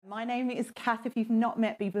My name is Cath. If you've not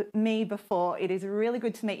met me before, it is really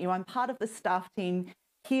good to meet you. I'm part of the staff team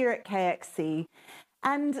here at KXC.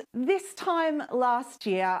 And this time last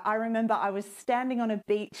year, I remember I was standing on a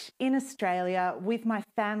beach in Australia with my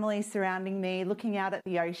family surrounding me, looking out at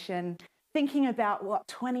the ocean, thinking about what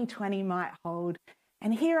 2020 might hold.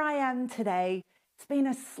 And here I am today. It's been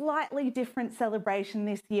a slightly different celebration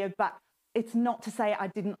this year, but it's not to say I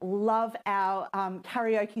didn't love our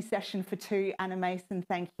karaoke session for two. Anna Mason,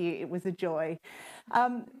 thank you. It was a joy.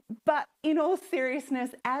 But in all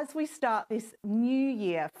seriousness, as we start this new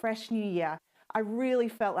year, fresh new year, I really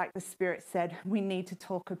felt like the Spirit said we need to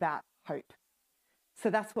talk about hope. So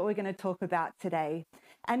that's what we're going to talk about today.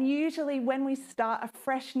 And usually when we start a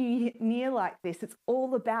fresh new year like this, it's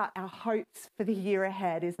all about our hopes for the year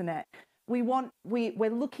ahead, isn't it? We're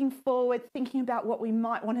looking forward, thinking about what we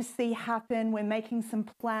might want to see happen. We're making some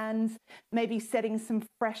plans, maybe setting some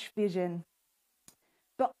fresh vision.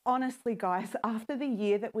 But honestly, guys, after the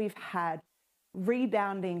year that we've had,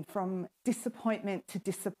 rebounding from disappointment to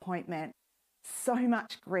disappointment, so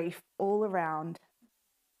much grief all around,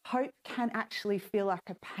 hope can actually feel like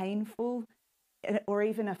a painful or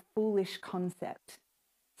even a foolish concept.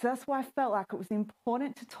 So that's why I felt like it was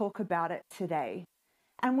important to talk about it today.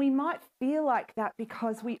 And we might feel like that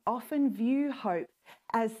because we often view hope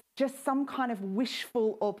as just some kind of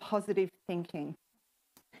wishful or positive thinking.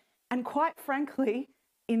 And quite frankly,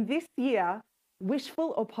 in this year,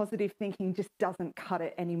 wishful or positive thinking just doesn't cut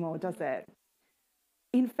it anymore, does it?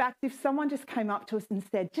 In fact, if someone just came up to us and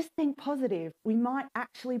said, just think positive, we might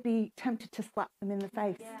actually be tempted to slap them in the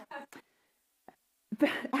face. Yeah.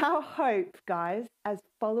 But our hope, guys, as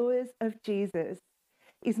followers of Jesus,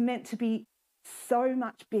 is meant to be so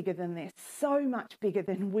much bigger than this, so much bigger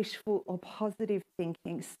than wishful or positive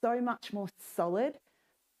thinking, so much more solid.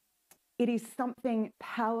 It is something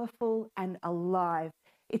powerful and alive.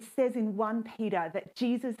 It says in 1 Peter that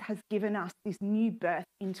Jesus has given us this new birth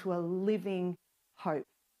into a living hope.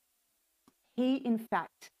 He, in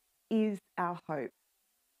fact, is our hope.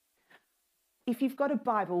 If you've got a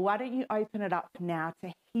Bible, why don't you open it up now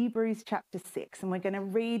to Hebrews chapter 6, and we're going to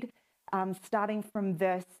read starting from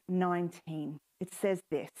verse 19. It says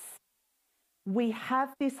this: "We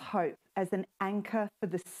have this hope as an anchor for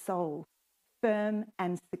the soul, firm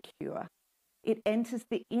and secure. It enters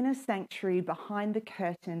the inner sanctuary behind the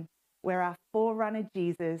curtain where our forerunner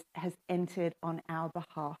Jesus has entered on our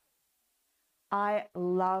behalf." I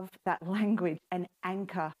love that language, an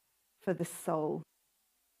anchor for the soul.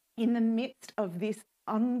 In the midst of this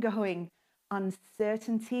ongoing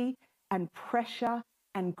uncertainty and pressure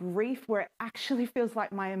and grief, where it actually feels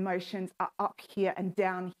like my emotions are up here and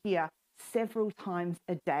down here several times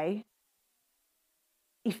a day,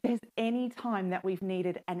 if there's any time that we've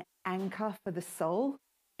needed an anchor for the soul,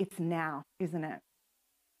 it's now, isn't it?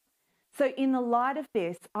 So in the light of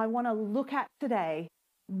this, I want to look at today,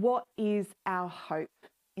 what is our hope?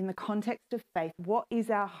 In the context of faith, what is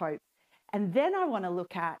our hope? And then I want to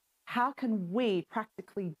look at how can we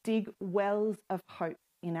practically dig wells of hope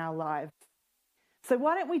in our lives. So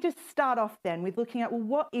why don't we just start off then with looking at, well,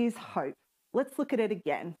 what is hope? Let's look at it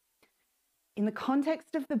again. In the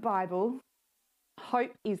context of the Bible,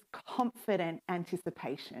 hope is confident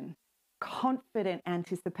anticipation. Confident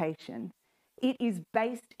anticipation. It is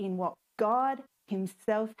based in what God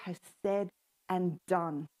Himself has said and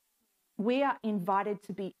done. We are invited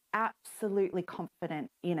to be absolutely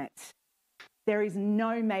confident in it. There is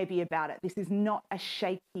no maybe about it. This is not a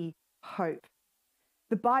shaky hope.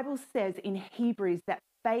 The Bible says in Hebrews that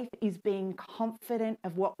faith is being confident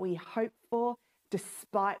of what we hope for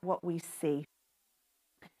despite what we see.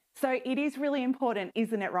 So it is really important,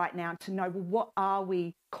 isn't it, right now, to know, well, what are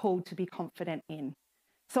we called to be confident in?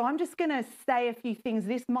 So I'm just going to say a few things.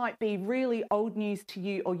 This might be really old news to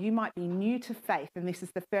you, or you might be new to faith, and this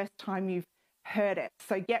is the first time you've heard it.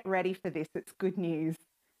 So get ready for this. It's good news.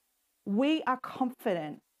 We are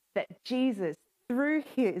confident that Jesus, through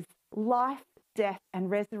His life, death, and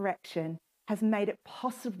resurrection, has made it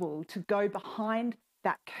possible to go behind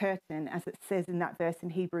that curtain, as it says in that verse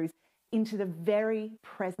in Hebrews, into the very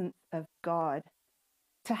presence of God,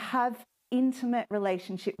 to have intimate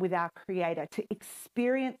relationship with our Creator, to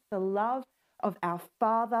experience the love of our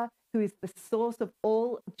Father, who is the source of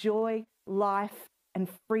all joy, life, and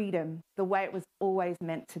freedom, the way it was always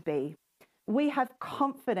meant to be. We have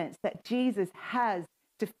confidence that Jesus has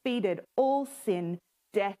defeated all sin,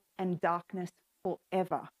 death, and darkness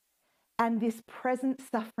forever. And this present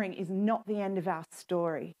suffering is not the end of our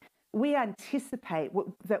story. We anticipate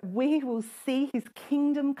that we will see His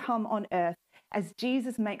kingdom come on earth as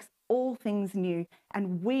Jesus makes all things new,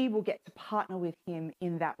 and we will get to partner with Him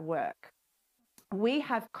in that work. We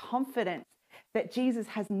have confidence that Jesus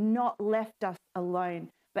has not left us alone,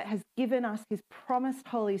 but has given us his promised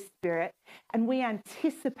Holy Spirit, and we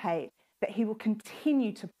anticipate that he will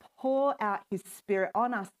continue to pour out his Spirit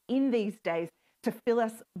on us in these days to fill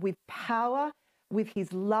us with power, with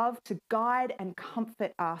his love, to guide and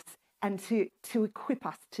comfort us, and to equip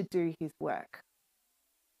us to do his work.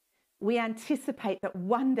 We anticipate that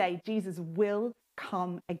one day Jesus will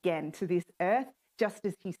come again to this earth, just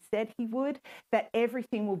as he said he would, that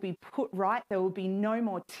everything will be put right. There will be no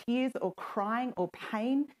more tears or crying or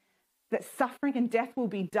pain, that suffering and death will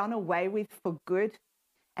be done away with for good,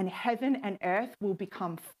 and heaven and earth will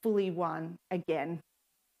become fully one again.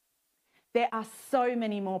 There are so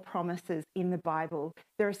many more promises in the Bible.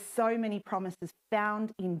 There are so many promises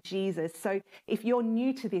found in Jesus. So if you're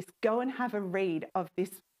new to this, go and have a read of this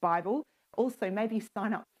Bible. Also, maybe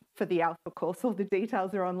sign up for the Alpha course. All the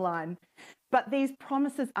details are online. But these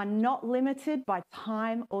promises are not limited by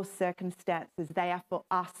time or circumstances. They are for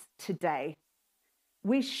us today.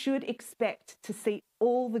 We should expect to see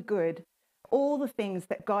all the good, all the things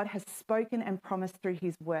that God has spoken and promised through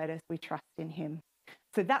his word as we trust in him.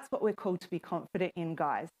 So that's what we're called to be confident in,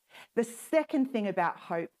 guys. The second thing about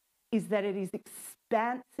hope is that it is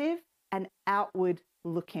expansive and outward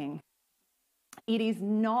looking. It is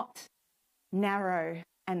not narrow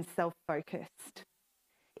and self-focused.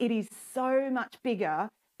 It is so much bigger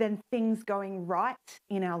than things going right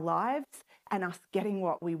in our lives and us getting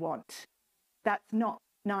what we want. That's not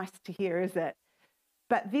nice to hear, is it?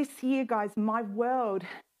 But this year, guys, my world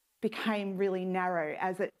became really narrow,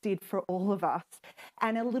 as it did for all of us,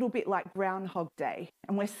 and a little bit like Groundhog Day.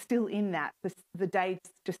 And we're still in that. The days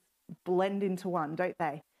just blend into one, don't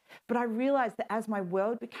they? But I realized that as my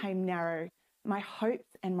world became narrow, my hopes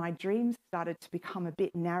and my dreams started to become a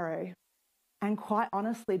bit narrow, and quite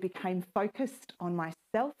honestly became focused on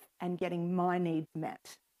myself and getting my needs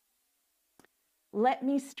met. Let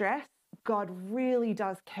me stress, God really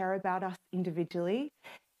does care about us individually.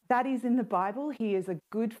 That is in the Bible. He is a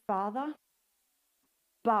good father.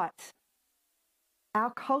 But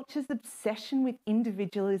our culture's obsession with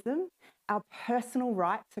individualism, our personal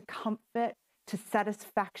right to comfort, to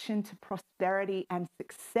satisfaction, to prosperity and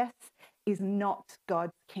success is not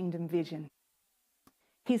God's kingdom vision.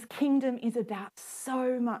 His kingdom is about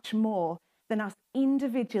so much more than us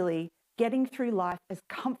individually getting through life as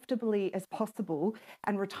comfortably as possible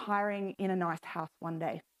and retiring in a nice house one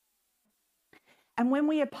day. And when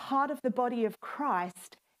we are part of the body of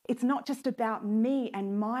Christ, it's not just about me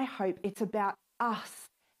and my hope, it's about us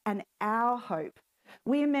and our hope.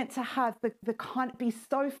 We are meant to have be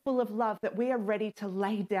so full of love that we are ready to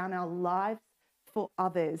lay down our lives for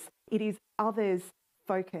others. It is others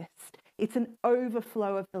focused. It's an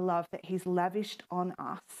overflow of the love that he's lavished on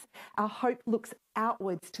us. Our hope looks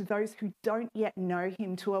outwards to those who don't yet know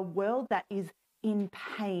him, to a world that is in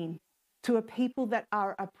pain, to a people that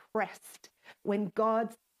are oppressed. When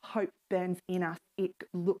God's hope burns in us, it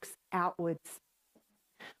looks outwards.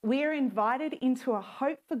 We are invited into a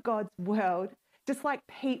hope for God's world, just like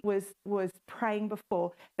Pete was praying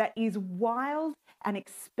before, that is wild and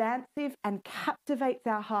expansive and captivates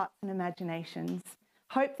our hearts and imaginations.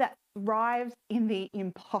 Hope that thrives in the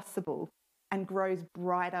impossible and grows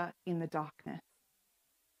brighter in the darkness.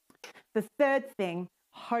 The third thing,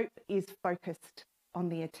 hope is focused on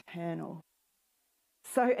the eternal.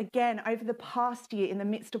 So again, over the past year, in the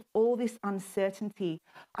midst of all this uncertainty,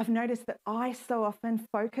 I've noticed that I so often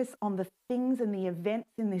focus on the things and the events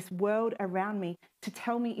in this world around me to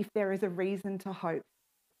tell me if there is a reason to hope,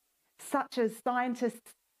 such as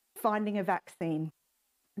scientists finding a vaccine,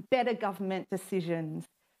 better government decisions,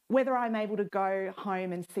 whether I'm able to go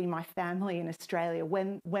home and see my family in Australia,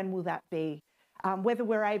 when will that be? Whether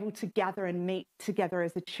we're able to gather and meet together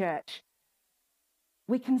as a church.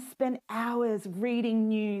 We can spend hours reading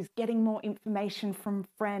news, getting more information from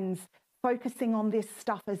friends, focusing on this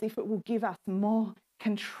stuff as if it will give us more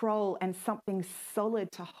control and something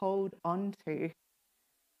solid to hold on to.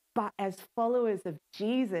 But as followers of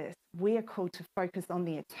Jesus, we are called to focus on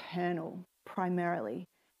the eternal primarily,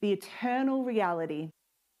 the eternal reality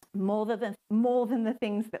more than the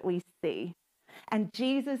things that we see. And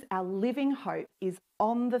Jesus, our living hope, is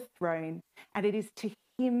on the throne, and it is to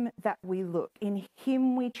him that we look. In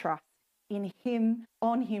him we trust. In him,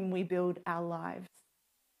 on him we build our lives.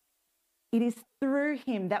 It is through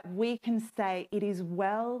him that we can say, it is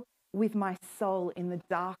well with my soul in the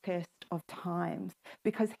darkest of times,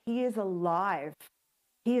 because he is alive.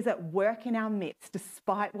 He is at work in our midst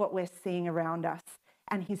despite what we're seeing around us,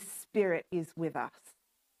 and his spirit is with us.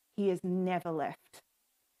 He has never left.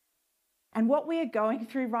 And what we are going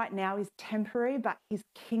through right now is temporary, but his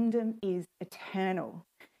kingdom is eternal.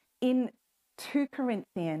 In 2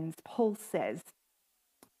 Corinthians, Paul says,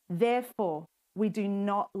 therefore, we do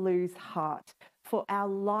not lose heart, for our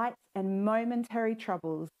light and momentary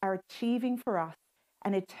troubles are achieving for us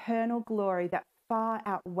an eternal glory that far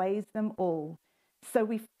outweighs them all. So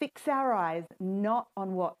we fix our eyes not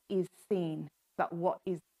on what is seen, but what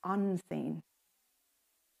is unseen.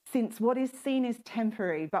 Since what is seen is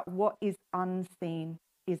temporary, but what is unseen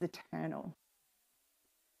is eternal.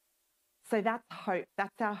 So that's hope.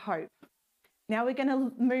 That's our hope. Now we're going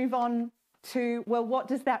to move on to, well, what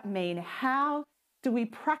does that mean? How do we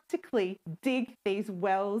practically dig these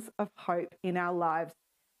wells of hope in our lives?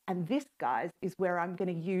 And this, guys, is where I'm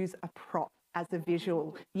going to use a prop as a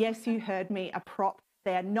visual. Yes, you heard me, a prop.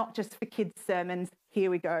 They are not just for kids' sermons.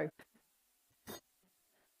 Here we go.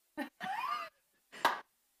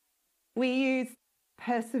 We use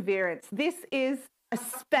perseverance. This is a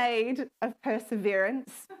spade of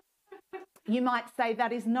perseverance. You might say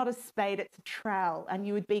that is not a spade, it's a trowel, and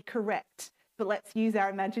you would be correct, but let's use our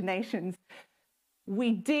imaginations.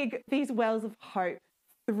 We dig these wells of hope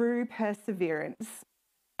through perseverance.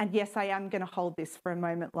 And yes, I am going to hold this for a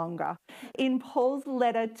moment longer. In Paul's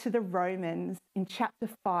letter to the Romans, in chapter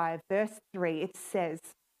 5, verse 3, it says,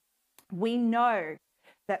 we know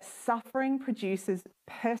that suffering produces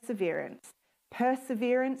perseverance,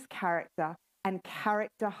 perseverance, character, and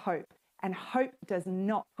character, hope. And hope does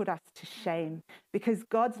not put us to shame, because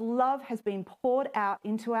God's love has been poured out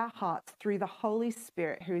into our hearts through the Holy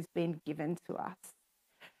Spirit who has been given to us.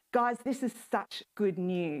 Guys, this is such good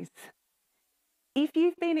news. If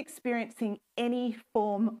you've been experiencing any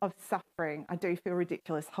form of suffering, I do feel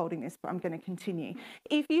ridiculous holding this, but I'm going to continue.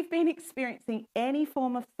 If you've been experiencing any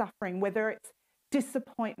form of suffering, whether it's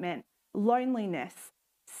disappointment, loneliness,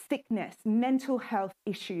 sickness, mental health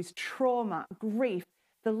issues, trauma, grief,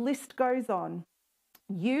 the list goes on,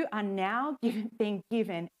 you are now being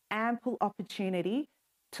given ample opportunity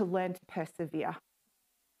to learn to persevere,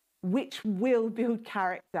 which will build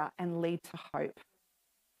character and lead to hope.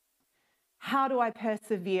 How do I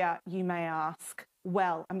persevere, you may ask?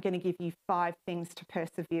 Well, I'm going to give you 5 things to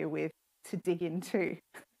persevere with, to dig into.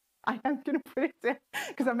 I am going to put it down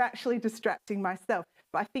because I'm actually distracting myself,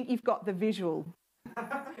 but I think you've got the visual.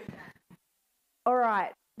 All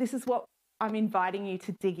right, this is what I'm inviting you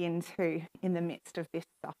to dig into in the midst of this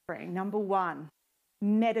suffering. Number 1,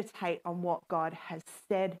 meditate on what God has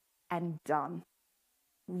said and done.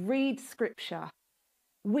 Read scripture.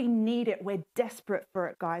 We need it. We're desperate for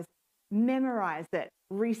it, guys. Memorize it,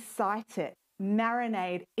 recite it,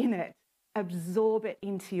 marinate in it, absorb it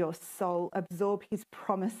into your soul, absorb his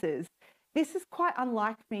promises. This is quite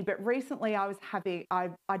unlike me, but recently I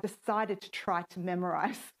decided to try to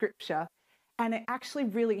memorize scripture, and it actually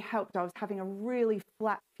really helped. I was having a really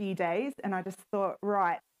flat few days, and I just thought,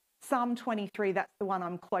 right, Psalm 23, that's the one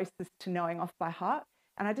I'm closest to knowing off by heart.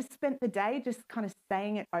 And I just spent the day just kind of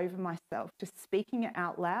saying it over myself, just speaking it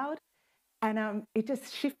out loud. And it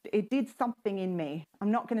just shifted, it did something in me. I'm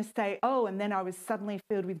not going to say, oh, and then I was suddenly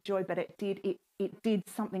filled with joy, but it did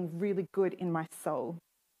something really good in my soul.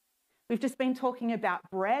 We've just been talking about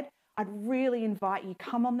bread. I'd really invite you,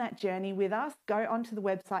 come on that journey with us, go onto the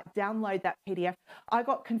website, download that PDF. I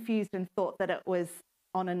got confused and thought that it was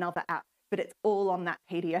on another app, but it's all on that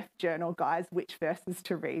PDF journal, guys, which verses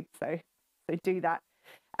to read. So do that.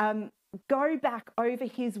 Go back over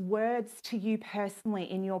his words to you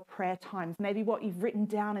personally in your prayer times, maybe what you've written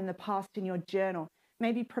down in the past in your journal,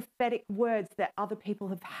 maybe prophetic words that other people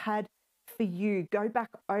have had for you. Go back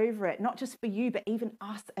over it, not just for you, but even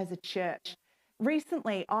us as a church.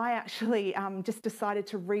 Recently, I actually just decided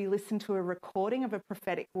to re-listen to a recording of a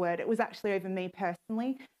prophetic word. It was actually over me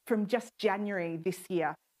personally from just January this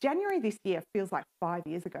year. January this year feels like 5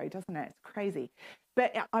 years ago, doesn't it? It's crazy.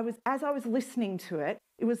 But as I was listening to it,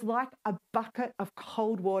 it was like a bucket of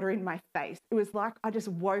cold water in my face. It was like I just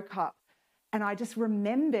woke up and I just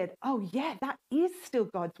remembered, oh yeah, that is still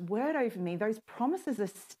God's word over me. Those promises are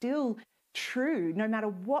still true, no matter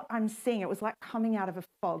what I'm seeing. It was like coming out of a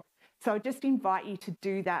fog. So I just invite you to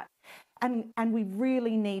do that. And we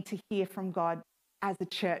really need to hear from God as a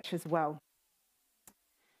church as well.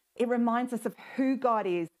 It reminds us of who God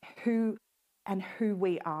is, who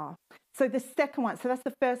we are. So the second one, so that's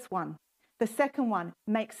the first one. The second one,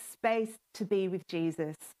 make space to be with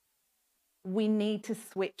Jesus. We need to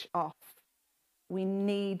switch off. We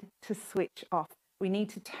need to switch off. We need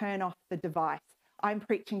to turn off the device. I'm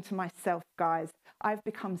preaching to myself, guys. I've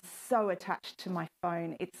become so attached to my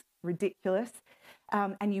phone. It's ridiculous.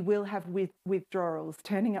 and you will have withdrawals,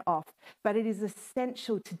 turning it off. But it is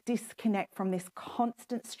essential to disconnect from this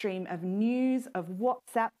constant stream of news, of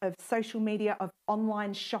WhatsApp, of social media, of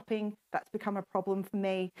online shopping. That's become a problem for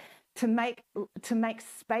me. To make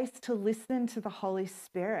space to listen to the Holy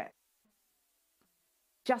Spirit,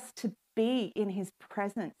 just to be in his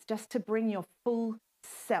presence, just to bring your full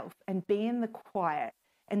self and be in the quiet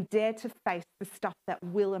and dare to face the stuff that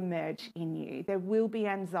will emerge in you. There will be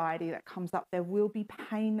anxiety that comes up. There will be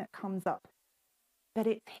pain that comes up. But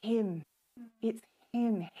it's him. It's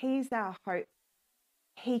him. He's our hope.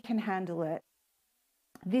 He can handle it.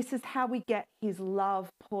 This is how we get his love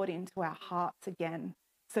poured into our hearts again,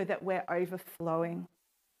 so that we're overflowing.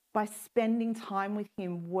 By spending time with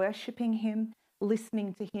him, worshiping him,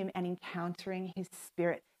 listening to him, and encountering his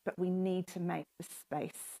spirit. But we need to make the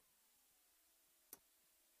space.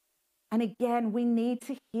 And again, we need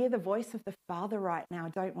to hear the voice of the Father right now,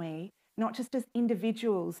 don't we? Not just as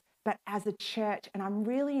individuals, but as a church. And I'm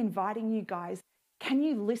really inviting you guys, can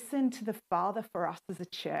you listen to the Father for us as a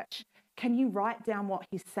church? Can you write down what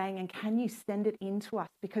he's saying and can you send it into us?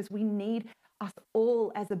 Because we need us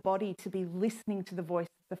all as a body to be listening to the voice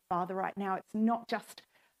of the Father right now. It's not just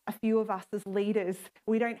a few of us as leaders.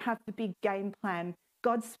 We don't have the big game plan.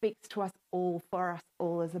 God speaks to us all, for us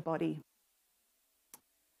all as a body.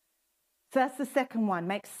 So that's the second one,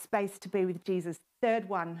 make space to be with Jesus. Third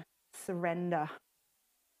one, surrender.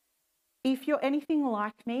 If you're anything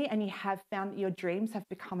like me and you have found that your dreams have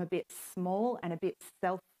become a bit small and a bit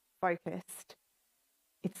self-focused,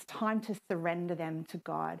 it's time to surrender them to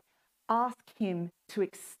God. Ask him to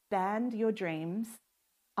expand your dreams.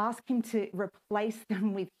 Ask him to replace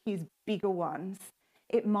them with his bigger ones.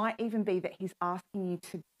 It might even be that he's asking you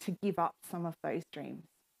to give up some of those dreams.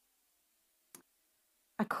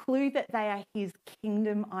 A clue that they are his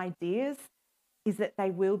kingdom ideas is that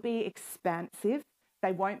they will be expansive.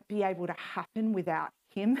 They won't be able to happen without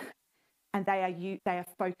him. And they are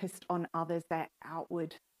focused on others. They're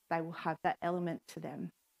outward. They will have that element to them.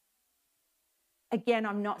 Again,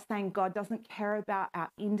 I'm not saying God doesn't care about our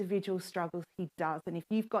individual struggles. He does. And if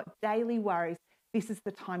you've got daily worries, this is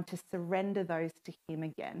the time to surrender those to him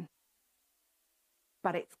again.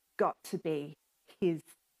 But it's got to be his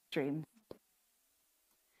dreams.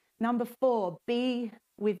 Number 4, be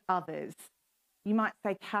with others. You might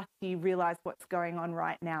say, Cath, do you realise what's going on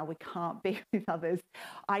right now? We can't be with others.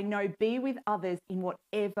 I know, be with others in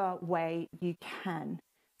whatever way you can.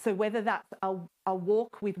 So whether that's a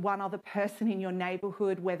walk with one other person in your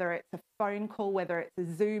neighbourhood, whether it's a phone call, whether it's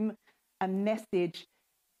a Zoom, a message,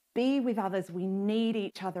 be with others. We need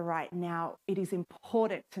each other right now. It is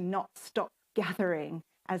important to not stop gathering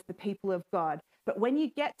as the people of God. But when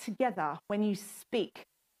you get together, when you speak,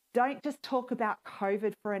 don't just talk about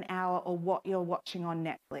COVID for an hour or what you're watching on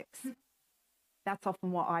Netflix. That's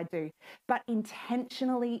often what I do. But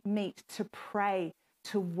intentionally meet to pray,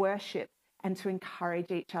 to worship, and to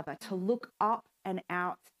encourage each other, to look up and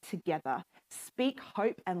out together. Speak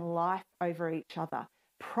hope and life over each other.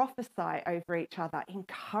 Prophesy over each other.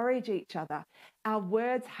 Encourage each other. Our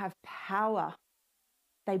words have power.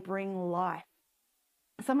 They bring life.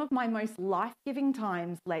 Some of my most life-giving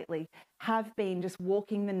times lately have been just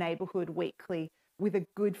walking the neighbourhood weekly with a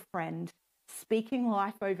good friend, speaking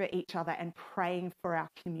life over each other and praying for our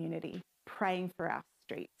community, praying for our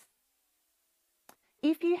streets.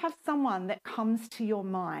 If you have someone that comes to your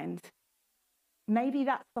mind, maybe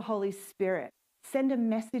that's the Holy Spirit. Send a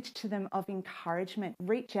message to them of encouragement.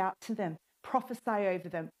 Reach out to them. Prophesy over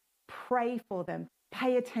them. Pray for them.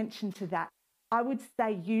 Pay attention to that. I would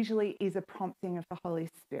say usually is a prompting of the Holy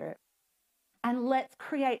Spirit. And let's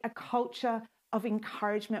create a culture of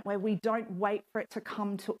encouragement where we don't wait for it to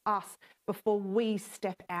come to us before we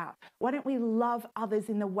step out. Why don't we love others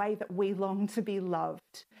in the way that we long to be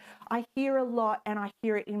loved? I hear a lot, and I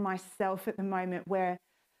hear it in myself at the moment, where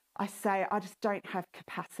I say, I just don't have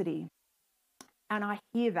capacity. And I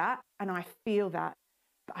hear that and I feel that.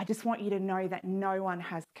 But I just want you to know that no one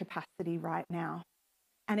has capacity right now.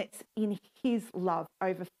 And it's in his love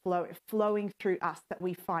flowing through us that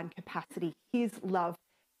we find capacity. His love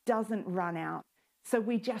doesn't run out. So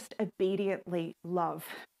we just obediently love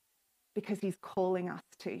because he's calling us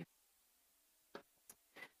to.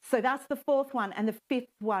 So that's the 4th one. And the 5th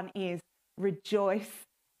one is rejoice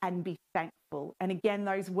and be thankful. And again,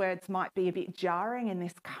 those words might be a bit jarring in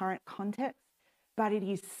this current context, but it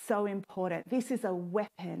is so important. This is a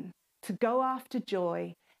weapon to go after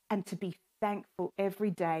joy and to be thankful every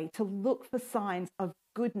day, to look for signs of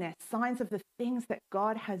goodness, signs of the things that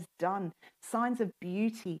God has done, signs of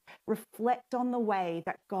beauty. Reflect on the way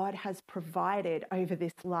that God has provided over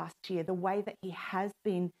this last year, the way that he has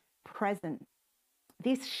been present.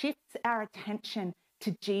 This shifts our attention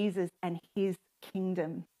to Jesus and his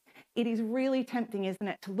kingdom. It is really tempting, isn't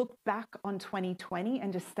it, to look back on 2020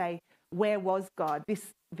 and just say, where was God?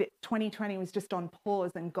 2020 was just on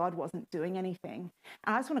pause and God wasn't doing anything.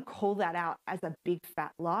 And I just want to call that out as a big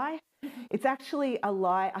fat lie. It's actually a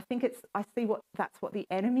lie. That's what the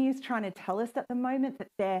enemy is trying to tell us at the moment, that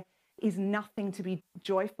there is nothing to be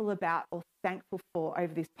joyful about or thankful for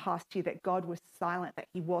over this past year, that God was silent, that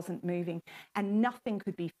he wasn't moving, and nothing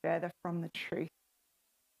could be further from the truth.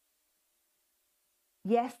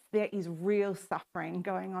 Yes, there is real suffering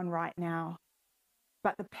going on right now,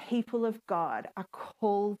 but the people of God are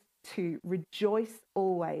called to rejoice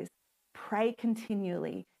always, pray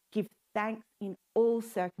continually, give thanks in all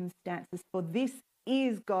circumstances, for this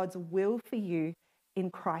is God's will for you in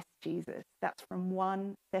Christ Jesus. That's from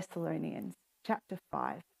 1 Thessalonians chapter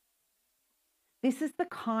 5. This is the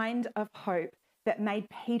kind of hope that made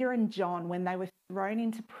Peter and John, when they were thrown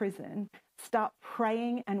into prison, start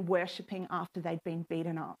praying and worshipping after they'd been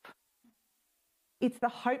beaten up. It's the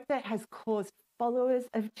hope that has caused followers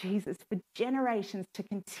of Jesus for generations to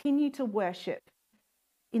continue to worship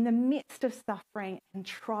in the midst of suffering and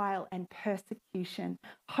trial and persecution.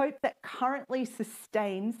 Hope that currently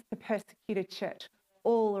sustains the persecuted church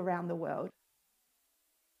all around the world.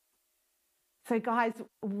 So guys,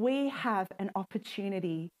 we have an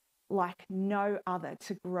opportunity like no other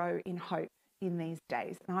to grow in hope in these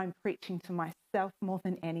days. And I'm preaching to myself more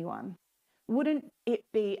than anyone. Wouldn't it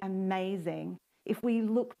be amazing if we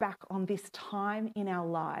look back on this time in our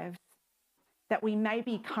lives that we may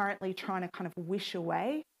be currently trying to kind of wish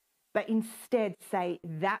away, but instead say,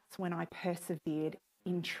 that's when I persevered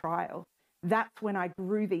in trial. That's when I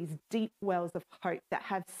grew these deep wells of hope that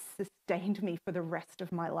have sustained me for the rest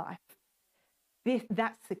of my life.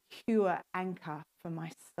 That secure anchor for my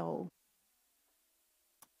soul.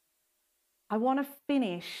 I want to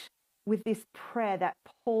finish with this prayer that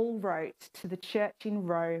Paul wrote to the church in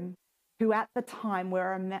Rome, who at the time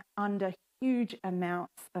were under huge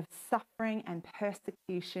amounts of suffering and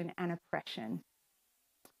persecution and oppression.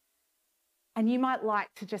 And you might like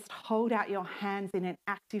to just hold out your hands in an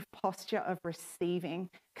active posture of receiving,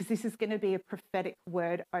 because this is going to be a prophetic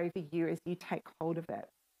word over you as you take hold of it.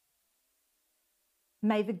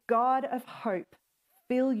 May the God of hope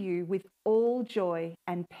fill you with all joy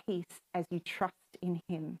and peace as you trust in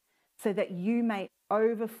him, so that you may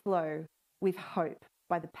overflow with hope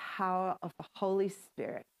by the power of the Holy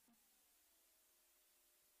Spirit.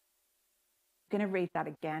 I'm going to read that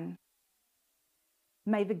again.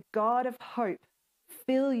 May the God of hope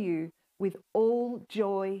fill you with all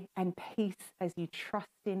joy and peace as you trust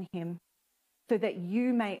in him, so that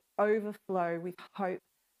you may overflow with hope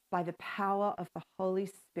by the power of the Holy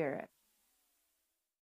Spirit.